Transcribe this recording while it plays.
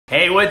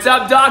Hey, what's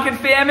up, Dokkan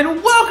fam,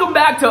 and welcome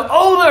back to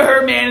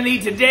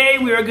OhTheHermanity. Today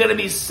we are going to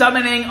be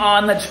summoning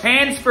on the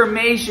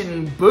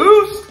Transformation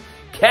Boost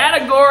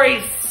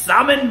category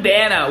Summon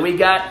Banner. We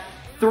got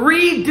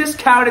 3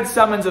 discounted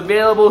summons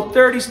available,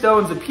 30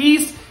 stones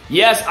apiece.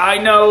 Yes, I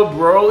know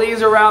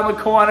Broly's around the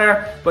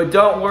corner, but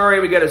don't worry,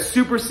 we got a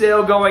super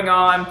sale going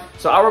on,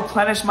 so I'll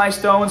replenish my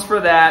stones for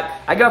that.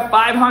 I got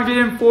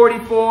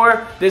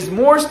 544. There's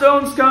more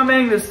stones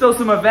coming. There's still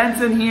some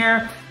events in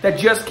here that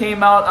just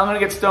came out I'm gonna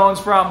get stones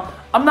from.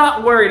 I'm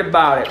not worried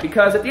about it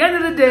because at the end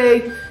of the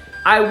day,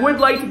 I would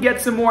like to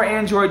get some more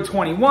Android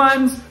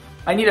 21s.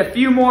 I need a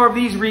few more of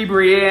these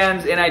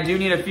Rebrians, and I do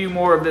need a few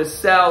more of this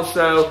cell,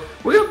 so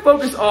we're gonna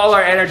focus all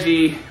our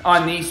energy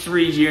on these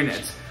 3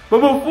 units.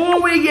 But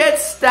before we get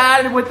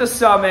started with the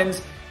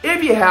summons,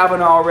 if you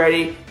haven't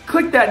already,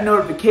 click that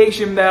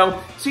notification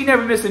bell so you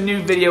never miss a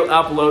new video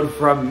upload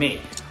from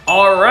me.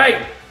 All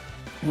right.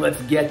 Let's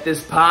get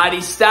this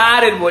party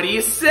started. What do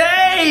you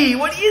say?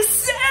 What do you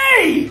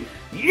say?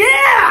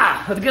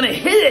 Yeah! I'm gonna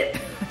hit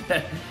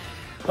it.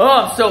 Oh,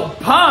 I'm so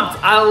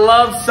pumped. I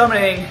love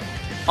summoning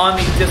on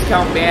these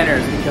discount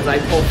banners because I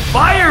pull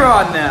fire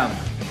on them.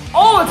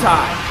 All the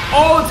time.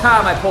 All the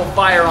time I pull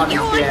fire on these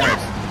banners.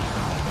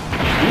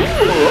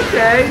 Ooh,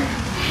 okay.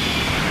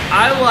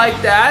 I like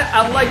that.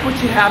 I like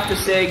what you have to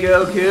say,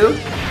 Goku.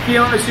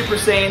 Feeling the Super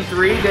Saiyan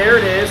 3. There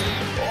it is.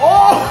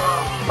 Oh,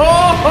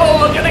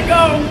 we're gonna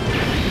go.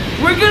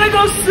 We're gonna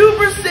go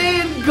Super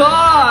Saiyan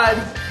God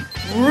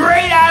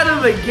right out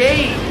of the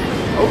gate.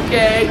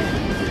 Okay.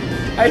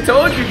 I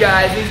told you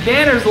guys, these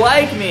banners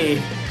like me.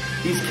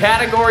 These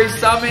category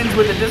summons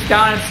with the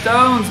discounted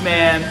stones,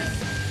 man.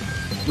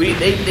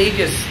 They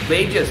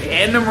just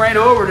hand them right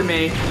over to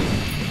me.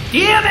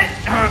 Damn it!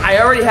 I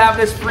already have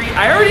this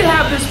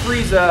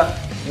Frieza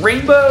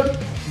rainbowed,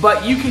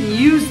 but you can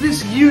use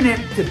this unit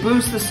to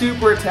boost the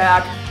super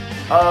attack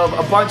of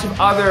a bunch of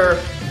other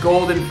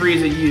golden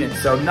Frieza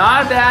units. So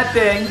not a bad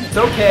thing. It's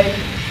okay.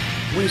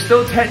 We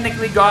still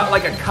technically got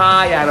like a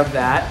Kai out of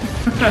that.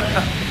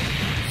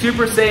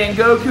 Super Saiyan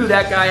Goku,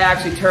 that guy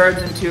actually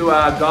turns into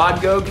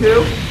God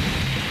Goku.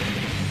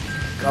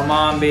 Come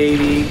on,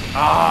 baby.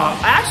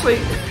 Actually,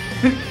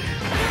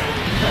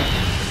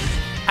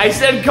 I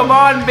said come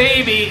on,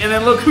 baby, and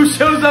then look who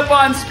shows up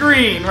on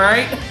screen,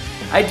 right?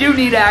 I do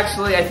need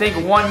actually, I think,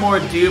 one more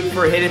dupe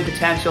for hidden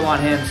potential on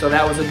him, so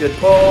that was a good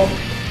pull.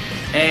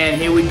 And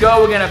here we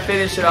go, we're gonna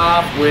finish it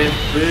off with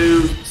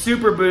Boo,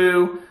 Super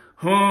Boo,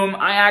 whom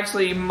I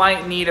actually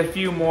might need a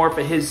few more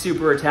for his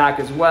super attack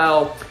as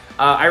well.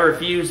 I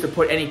refuse to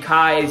put any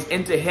Kais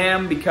into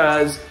him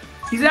because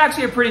he's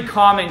actually a pretty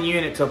common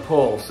unit to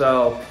pull.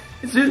 So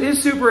his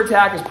super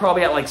attack is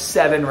probably at like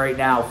 7 right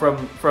now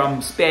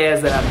from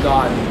spares that I've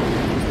gotten,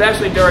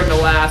 especially during the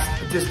last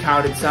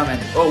discounted summon.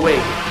 Oh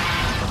wait,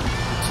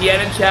 Tien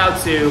and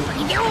Chaozu.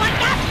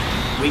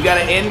 We got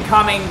an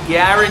incoming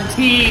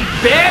guaranteed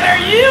banner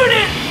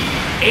unit!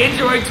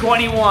 Android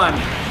 21.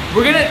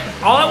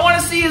 All I want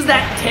to see is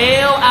that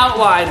tail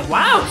outline.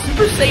 Wow,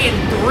 Super Saiyan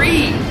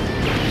 3.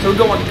 So we're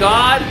going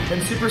God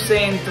and Super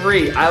Saiyan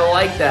 3. I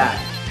like that.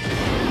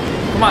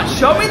 Come on,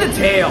 show me the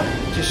tail.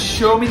 Just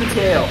show me the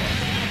tail.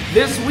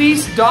 This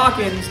week's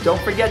Dokkans,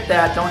 don't forget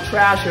that. Don't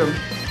trash him.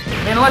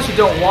 And unless you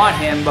don't want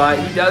him, but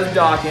he does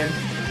Dokkan.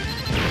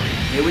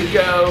 Here we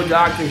go,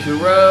 Dr.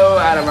 Giro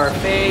out of our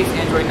face,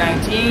 Android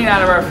 19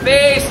 out of our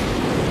face.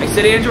 I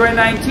said Android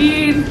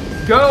 19,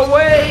 go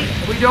away.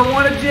 We don't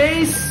want a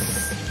Jace.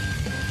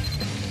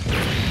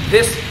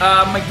 This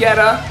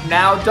Magetta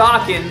now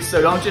Dokkan,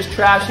 so don't just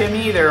trash him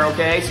either,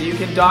 okay? So you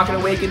can Dokkan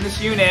Awaken this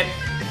unit.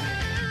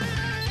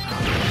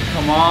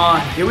 Come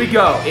on, here we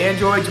go,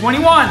 Android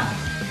 21.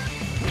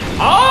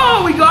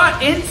 Oh, we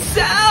got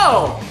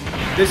Incel.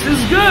 This is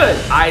good.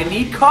 I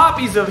need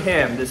copies of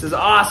him. This is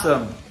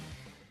awesome.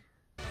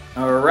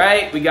 All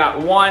right, we got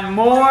one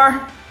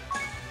more.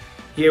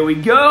 Here we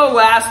go,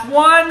 last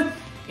one.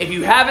 If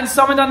you haven't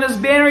summoned on this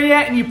banner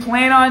yet and you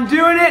plan on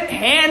doing it,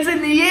 hands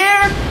in the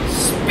air,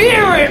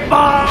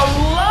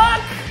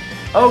 SpiritBombLuck.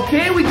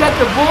 Okay, we got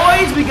the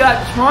boys. We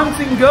got Trunks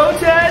and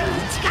Goten.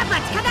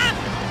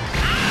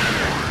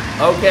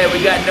 Okay,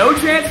 we got no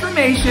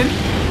transformation,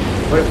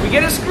 but if we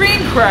get a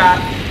screen crack,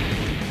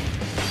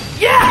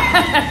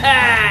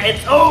 yeah,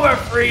 it's over,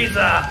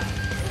 Frieza.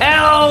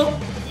 Hell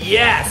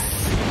yes.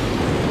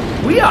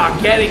 We are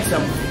getting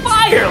some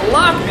fire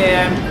luck,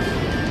 man.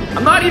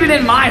 I'm not even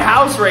in my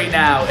house right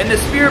now, and the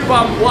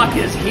SpiritBombLuck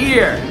is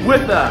here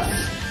with us.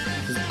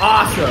 This is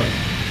awesome.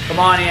 Come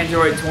on,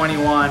 Android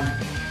 21.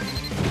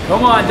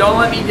 Come on, don't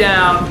let me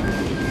down.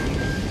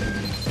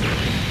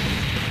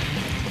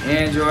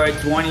 Android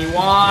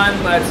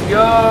 21, let's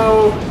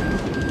go.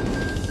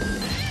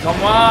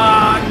 Come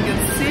on, you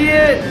can see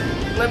it.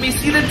 Let me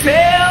see the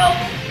tail.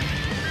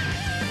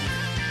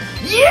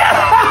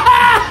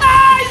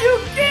 Yeah! You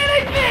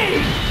kidding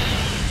me?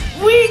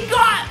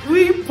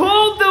 We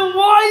pulled the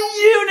one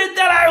unit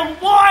that I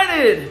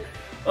wanted.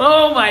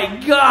 Oh my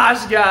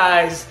gosh,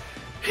 guys.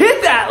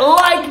 Hit that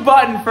like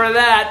button for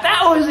that.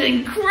 That was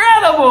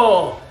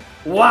incredible.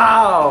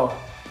 Wow.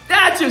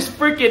 That just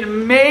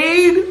freaking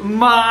made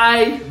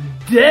my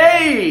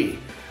day.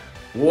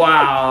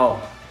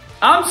 Wow.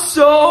 I'm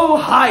so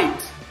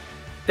hyped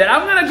that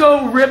I'm gonna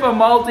go rip a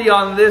multi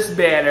on this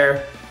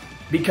banner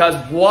because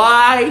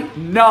why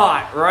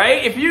not,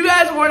 right? If you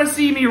guys wanna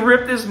see me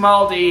rip this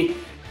multi,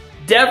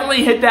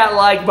 definitely hit that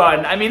like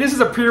button. I mean, this is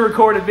a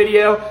pre-recorded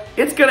video.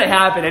 It's gonna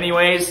happen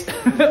anyways.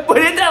 But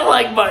hit that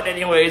like button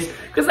anyways,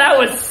 because that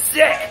was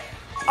sick.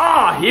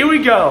 Ah, here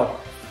we go.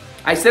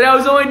 I said I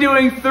was only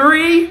doing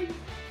 3,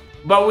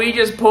 but we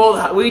just pulled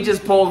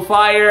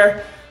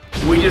fire.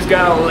 We just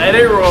gotta let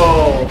it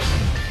roll.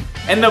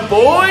 And the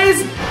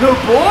boys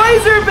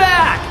are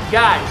back.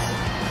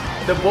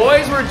 Guys, the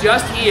boys were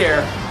just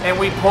here and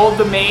we pulled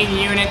the main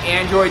unit,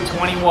 Android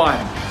 21.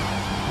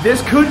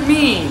 This could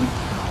mean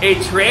a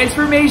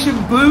transformation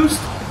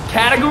boost,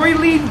 category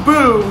lead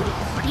Boo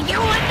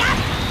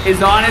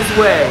is on his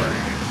way.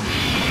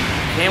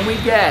 Can we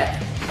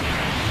get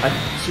a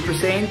Super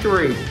Saiyan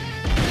 3?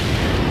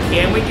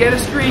 Can we get a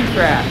screen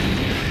crack?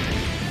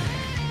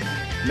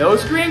 No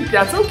screen,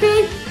 that's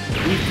okay.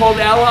 We pulled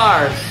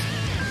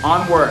LRs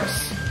on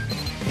worse.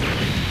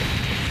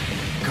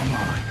 Come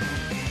on.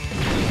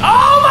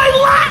 Oh,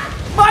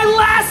 my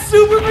last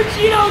Super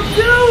Vegito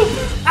dupe!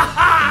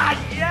 Haha,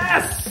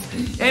 yes!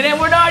 And then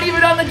we're not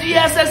even on the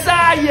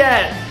GSSI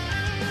yet.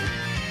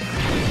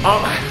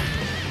 Oh,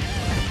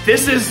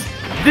 this is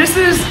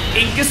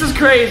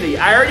crazy.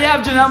 I already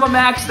have Januma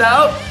maxed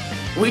out.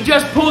 We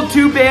just pulled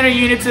 2 banner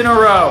units in a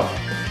row.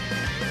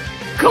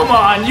 Come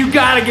on, you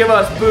gotta give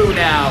us Boo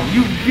now.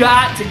 You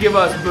got to give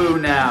us Boo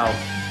now.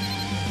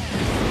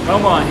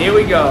 Come on, here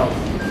we go.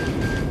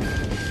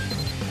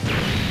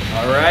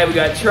 All right, we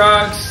got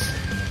Trunks,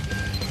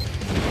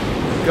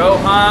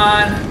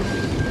 Gohan.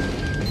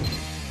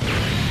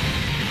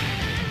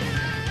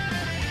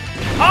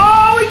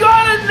 Oh, we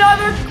got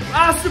another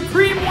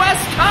Supreme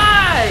West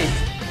Kai.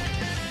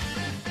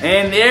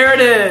 And there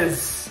it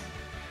is.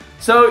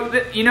 So,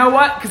 you know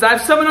what? Because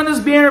I've summoned on this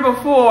banner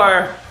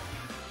before.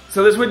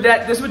 So this would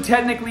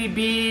technically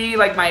be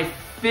like my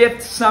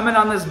 5th summon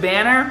on this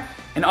banner.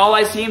 And all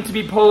I seem to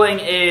be pulling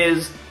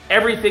is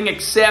everything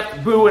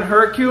except Boo and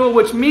Hercule,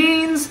 which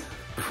means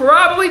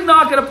probably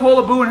not going to pull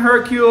a Boo and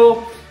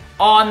Hercule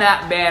on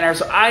that banner.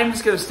 So I'm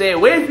just going to stay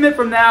away from it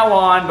from now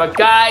on. But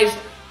guys,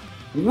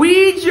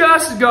 we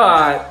just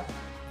got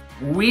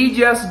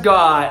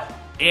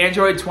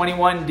Android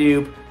 21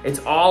 dupe. It's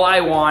all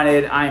I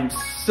wanted. I'm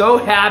so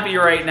happy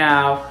right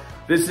now.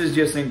 This is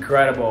just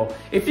incredible.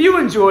 If you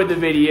enjoyed the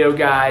video,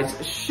 guys,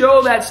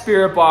 show that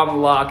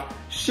SpiritBombLuck,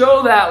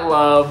 show that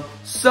love,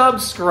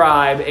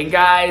 subscribe, and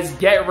guys,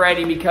 get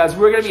ready because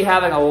we're gonna be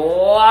having a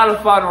lot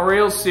of fun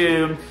real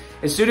soon.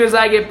 As soon as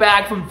I get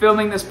back from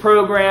filming this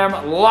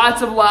program,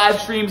 lots of live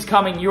streams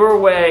coming your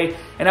way,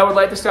 and I would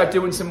like to start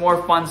doing some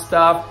more fun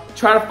stuff,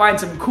 try to find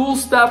some cool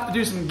stuff to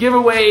do some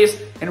giveaways,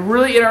 and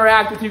really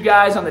interact with you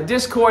guys on the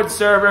Discord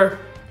server.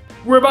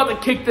 We're about to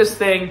kick this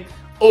thing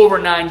over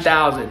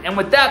 9,000. And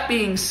with that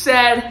being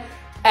said,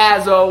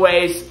 as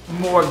always,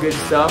 more good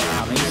stuff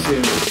coming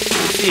soon.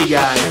 See you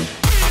guys.